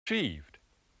achieved.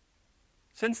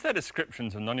 Since their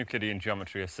descriptions of non-Euclidean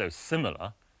geometry are so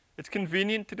similar, it's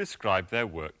convenient to describe their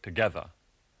work together.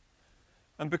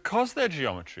 And because their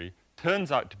geometry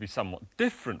turns out to be somewhat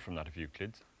different from that of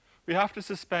Euclid's, we have to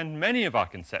suspend many of our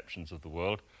conceptions of the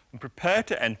world and prepare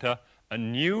to enter a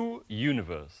new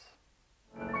universe.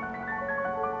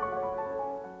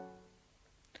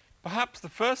 Perhaps the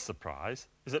first surprise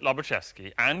is that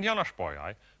Lobachevsky and János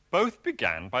Bolyai both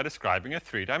began by describing a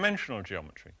three-dimensional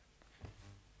geometry.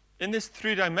 In this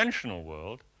three-dimensional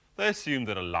world, they assumed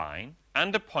that a line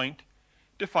and a point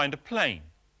defined a plane,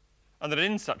 and that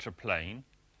in such a plane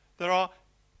there are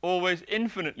always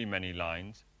infinitely many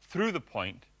lines through the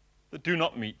point that do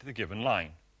not meet the given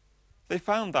line. They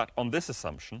found that, on this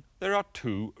assumption, there are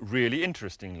two really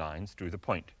interesting lines through the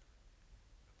point.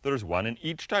 There is one in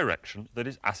each direction that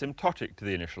is asymptotic to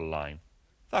the initial line.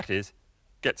 That is,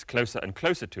 gets closer and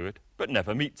closer to it, but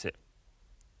never meets it.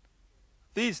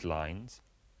 These lines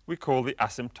we call the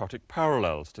asymptotic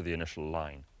parallels to the initial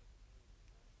line,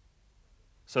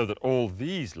 so that all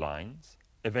these lines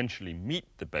eventually meet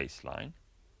the baseline,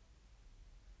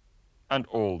 and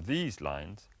all these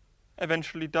lines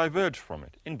eventually diverge from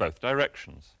it in both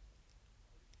directions.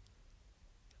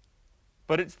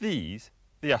 But it's these,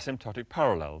 the asymptotic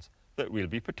parallels, that we'll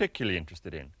be particularly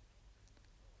interested in.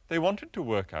 They wanted to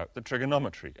work out the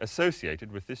trigonometry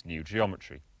associated with this new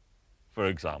geometry. For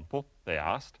example, they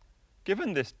asked,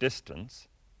 given this distance,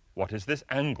 what is this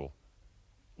angle,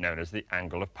 known as the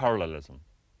angle of parallelism?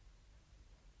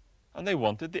 And they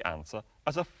wanted the answer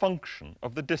as a function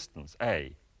of the distance,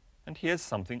 a. And here's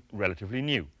something relatively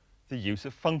new, the use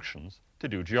of functions to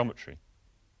do geometry.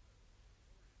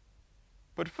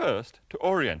 But first, to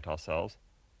orient ourselves,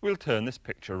 we'll turn this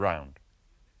picture round.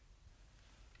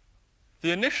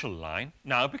 The initial line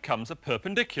now becomes a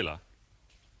perpendicular,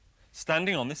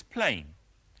 standing on this plane,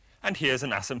 and here's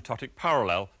an asymptotic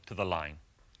parallel to the line.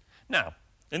 Now,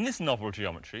 in this novel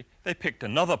geometry, they picked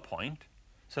another point,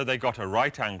 so they got a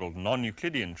right-angled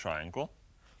non-Euclidean triangle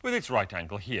with its right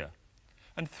angle here.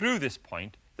 And through this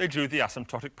point, they drew the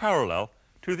asymptotic parallel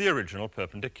to the original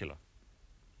perpendicular.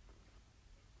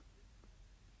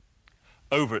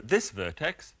 Over at this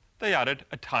vertex, they added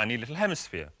a tiny little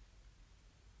hemisphere.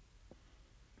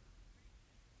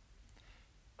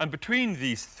 And between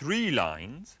these three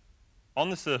lines on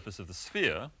the surface of the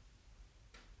sphere,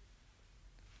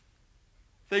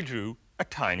 they drew a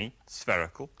tiny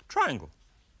spherical triangle.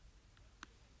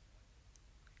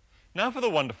 Now for the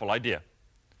wonderful idea.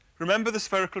 Remember the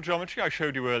spherical geometry I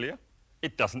showed you earlier?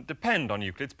 It doesn't depend on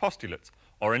Euclid's postulates,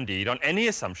 or indeed on any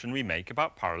assumption we make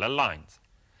about parallel lines.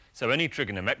 So any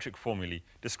trigonometric formulae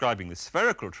describing the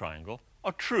spherical triangle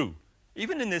are true,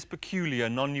 even in this peculiar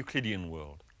non-Euclidean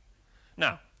world.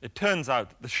 Now, it turns out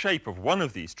that the shape of one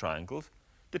of these triangles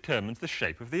determines the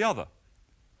shape of the other.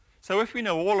 So if we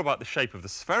know all about the shape of the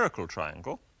spherical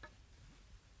triangle,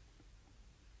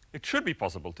 it should be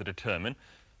possible to determine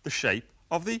the shape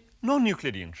of the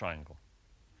non-Euclidean triangle.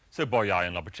 So Bolyai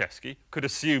and Lobachevsky could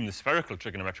assume the spherical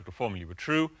trigonometrical formulae were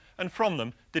true, and from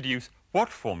them deduce what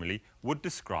formulae would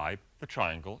describe the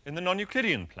triangle in the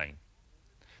non-Euclidean plane.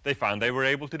 They found they were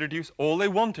able to deduce all they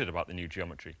wanted about the new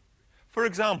geometry. For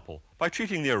example, by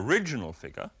treating the original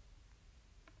figure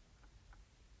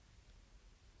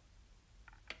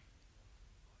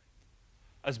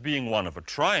as being one of a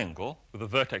triangle with a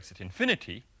vertex at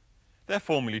infinity, their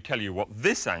formulae tell you what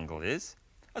this angle is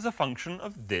as a function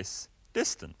of this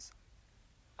distance.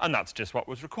 And that's just what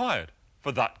was required,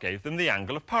 for that gave them the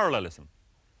angle of parallelism.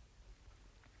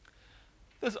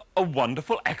 There's a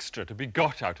wonderful extra to be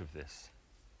got out of this.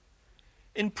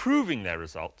 In proving their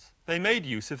results, they made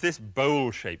use of this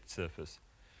bowl-shaped surface,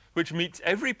 which meets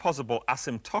every possible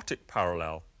asymptotic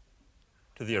parallel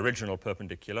to the original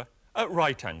perpendicular at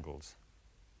right angles,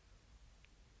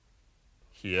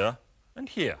 here and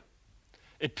here.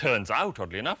 It turns out,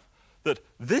 oddly enough, that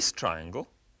this triangle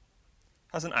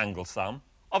has an angle sum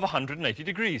of 180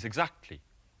 degrees exactly.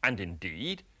 And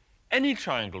indeed, any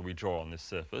triangle we draw on this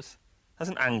surface has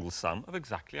an angle sum of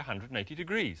exactly 180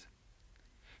 degrees.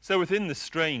 So within the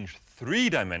strange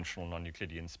three-dimensional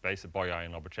non-Euclidean space of Bolyai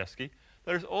and Lobachevsky,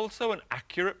 there is also an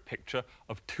accurate picture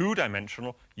of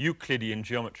two-dimensional Euclidean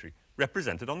geometry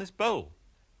represented on this bowl.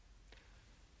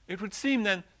 It would seem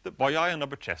then that Bolyai and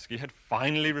Lobachevsky had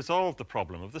finally resolved the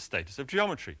problem of the status of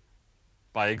geometry.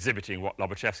 By exhibiting what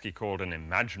Lobachevsky called an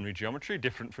imaginary geometry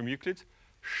different from Euclid's,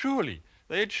 surely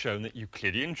they had shown that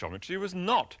Euclidean geometry was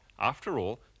not, after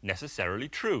all, necessarily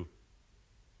true.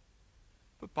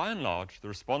 But by and large, the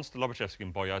response to Lobachevsky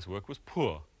and Bolyai's work was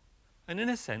poor, and in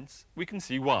a sense, we can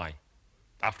see why.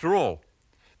 After all,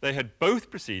 they had both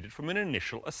proceeded from an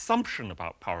initial assumption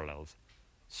about parallels.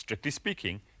 Strictly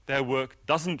speaking, their work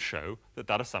doesn't show that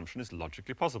that assumption is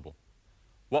logically possible.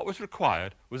 What was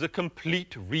required was a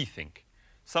complete rethink,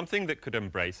 something that could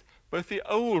embrace both the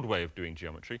old way of doing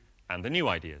geometry and the new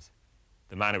ideas.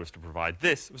 The man who was to provide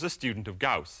this was a student of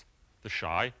Gauss, the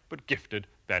shy but gifted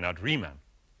Bernhard Riemann.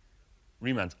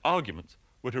 Riemann's arguments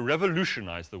were to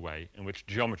revolutionize the way in which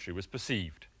geometry was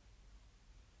perceived.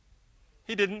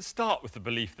 He didn't start with the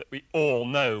belief that we all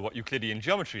know what Euclidean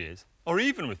geometry is, or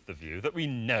even with the view that we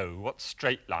know what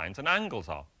straight lines and angles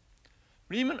are.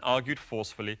 Riemann argued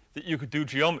forcefully that you could do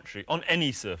geometry on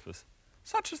any surface,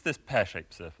 such as this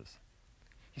pear-shaped surface.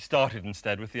 He started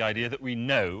instead with the idea that we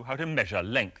know how to measure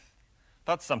length.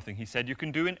 That's something, he said, you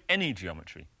can do in any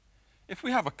geometry. If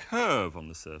we have a curve on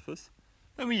the surface,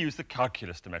 then we use the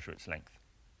calculus to measure its length.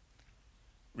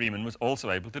 Riemann was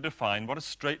also able to define what a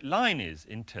straight line is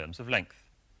in terms of length.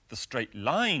 The straight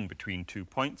line between 2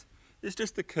 points is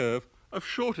just the curve of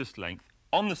shortest length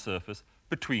on the surface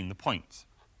between the points.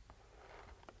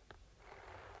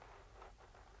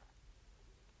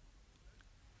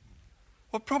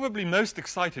 What probably most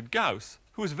excited Gauss,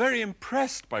 who was very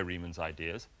impressed by Riemann's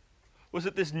ideas, was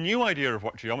that this new idea of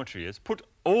what geometry is put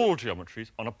all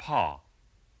geometries on a par.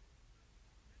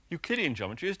 Euclidean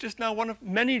geometry is just now one of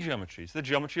many geometries, the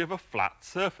geometry of a flat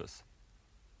surface.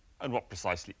 And what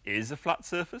precisely is a flat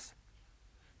surface?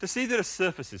 To see that a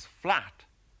surface is flat,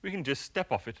 we can just step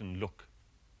off it and look.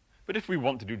 But if we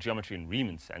want to do geometry in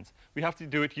Riemann's sense, we have to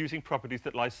do it using properties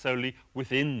that lie solely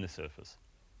within the surface.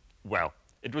 Well,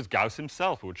 it was Gauss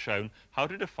himself who had shown how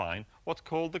to define what's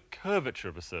called the curvature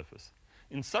of a surface,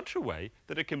 in such a way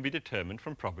that it can be determined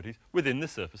from properties within the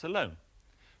surface alone.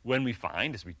 When we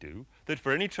find, as we do, that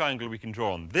for any triangle we can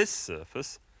draw on this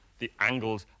surface, the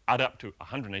angles add up to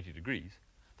 180 degrees,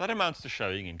 that amounts to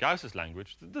showing in Gauss's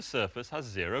language that the surface has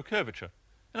zero curvature.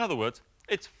 In other words,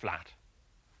 it's flat.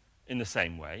 In the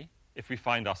same way, if we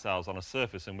find ourselves on a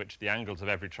surface in which the angles of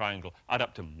every triangle add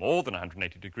up to more than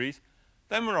 180 degrees,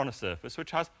 then we're on a surface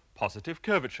which has positive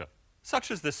curvature,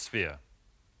 such as this sphere.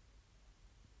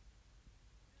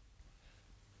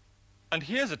 And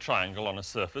here's a triangle on a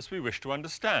surface we wish to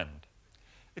understand.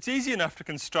 It's easy enough to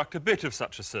construct a bit of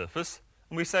such a surface,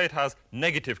 and we say it has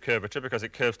negative curvature because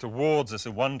it curves towards us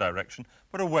in one direction,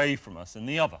 but away from us in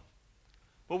the other.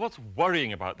 But what's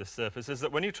worrying about this surface is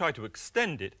that when you try to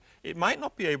extend it, it might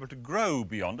not be able to grow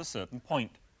beyond a certain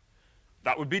point.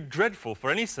 That would be dreadful for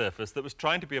any surface that was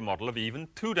trying to be a model of even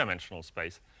two-dimensional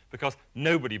space, because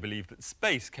nobody believed that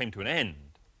space came to an end.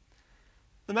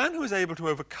 The man who was able to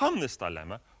overcome this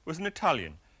dilemma was an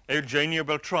Italian, Eugenio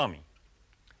Beltrami.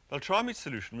 Beltrami's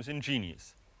solution was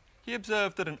ingenious. He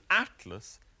observed that an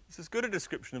atlas is as good a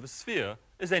description of a sphere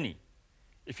as any,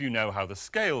 if you know how the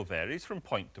scale varies from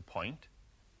point to point.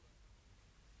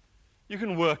 You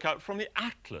can work out from the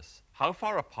atlas how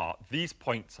far apart these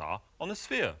points are on the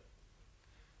sphere.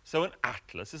 So an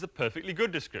atlas is a perfectly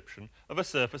good description of a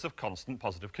surface of constant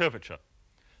positive curvature.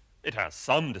 It has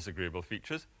some disagreeable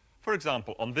features. For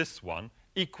example, on this one,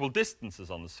 equal distances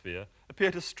on the sphere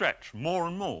appear to stretch more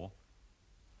and more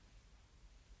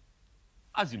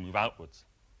as you move outwards.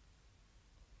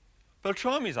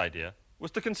 Beltrami's idea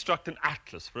was to construct an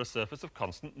atlas for a surface of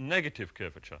constant negative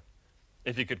curvature.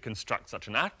 If he could construct such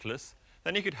an atlas,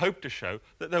 then he could hope to show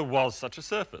that there was such a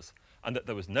surface, and that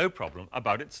there was no problem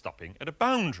about it stopping at a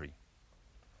boundary.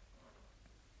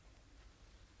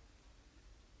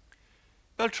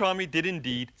 Beltrami did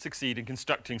indeed succeed in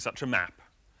constructing such a map,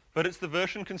 but it's the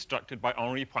version constructed by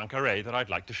Henri Poincaré that I'd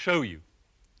like to show you.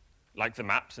 Like the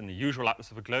maps in the usual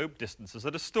atlas of a globe, distances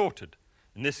are distorted.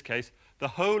 In this case, the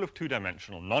whole of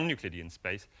two-dimensional non-Euclidean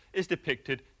space is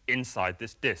depicted inside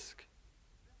this disk.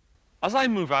 As I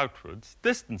move outwards,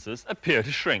 distances appear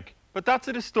to shrink, but that's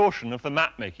a distortion of the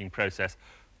map-making process.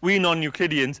 We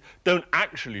non-Euclideans don't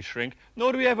actually shrink,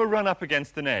 nor do we ever run up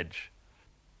against an edge.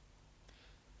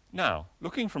 Now,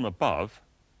 looking from above,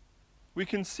 we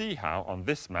can see how, on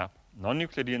this map,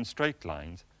 non-Euclidean straight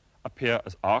lines appear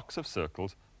as arcs of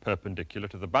circles perpendicular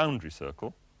to the boundary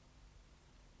circle,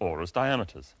 or as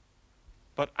diameters.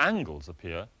 But angles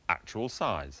appear actual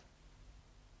size.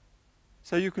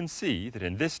 So you can see that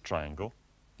in this triangle,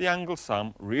 the angle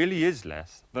sum really is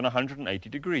less than 180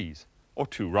 degrees, or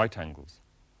 2 right angles.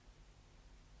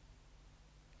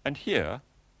 And here,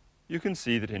 you can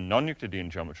see that in non-Euclidean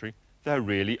geometry, there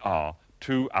really are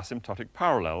 2 asymptotic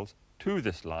parallels to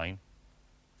this line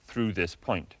through this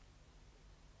point.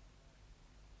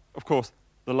 Of course,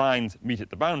 the lines meet at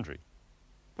the boundary,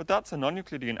 but that's a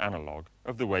non-Euclidean analogue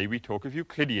of the way we talk of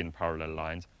Euclidean parallel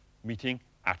lines meeting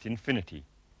at infinity.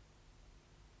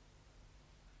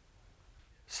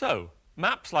 So,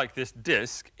 maps like this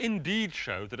disk indeed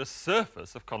show that a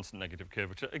surface of constant negative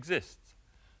curvature exists.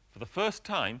 For the first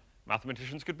time,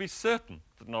 mathematicians could be certain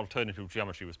that an alternative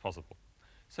geometry was possible.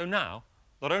 So now,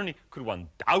 not only could one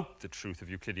doubt the truth of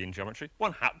Euclidean geometry,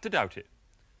 one had to doubt it.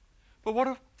 But what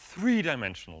of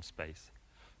three-dimensional space?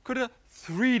 Could a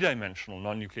three-dimensional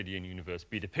non-Euclidean universe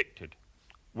be depicted?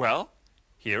 Well,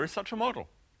 here is such a model.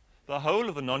 The whole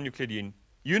of the non-Euclidean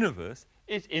universe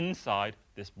is inside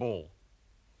this ball.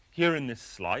 Here in this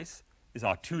slice is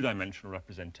our two-dimensional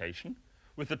representation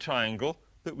with the triangle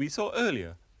that we saw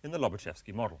earlier in the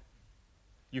Lobachevsky model.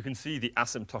 You can see the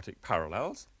asymptotic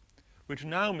parallels, which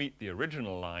now meet the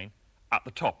original line at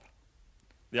the top.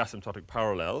 The asymptotic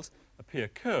parallels appear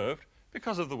curved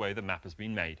because of the way the map has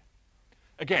been made.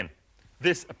 Again,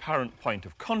 this apparent point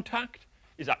of contact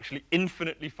is actually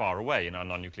infinitely far away in our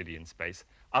non-Euclidean space,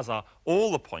 as are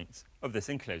all the points of this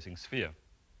enclosing sphere.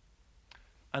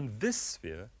 And this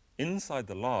sphere, inside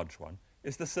the large one,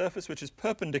 is the surface which is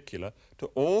perpendicular to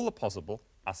all the possible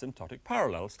asymptotic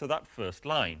parallels to that first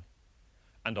line.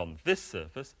 And on this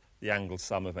surface, the angle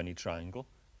sum of any triangle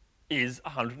is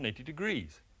 180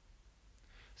 degrees.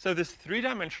 So this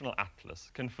three-dimensional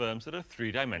atlas confirms that a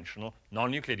three-dimensional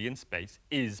non-Euclidean space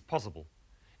is possible.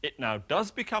 It now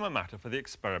does become a matter for the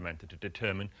experimenter to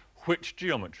determine which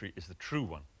geometry is the true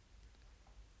one.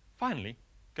 Finally,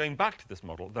 going back to this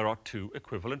model, there are two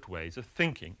equivalent ways of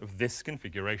thinking of this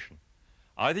configuration.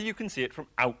 Either you can see it from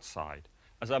outside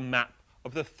as a map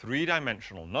of the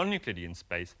three-dimensional non-Euclidean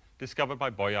space discovered by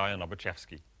Bolyai and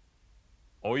Lobachevsky,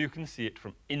 or you can see it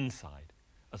from inside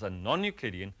as a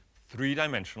non-Euclidean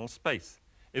three-dimensional space,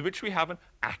 in which we have an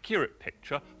accurate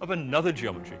picture of another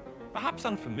geometry, perhaps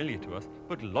unfamiliar to us,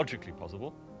 but logically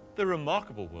possible, the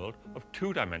remarkable world of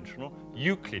two-dimensional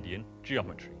Euclidean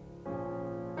geometry.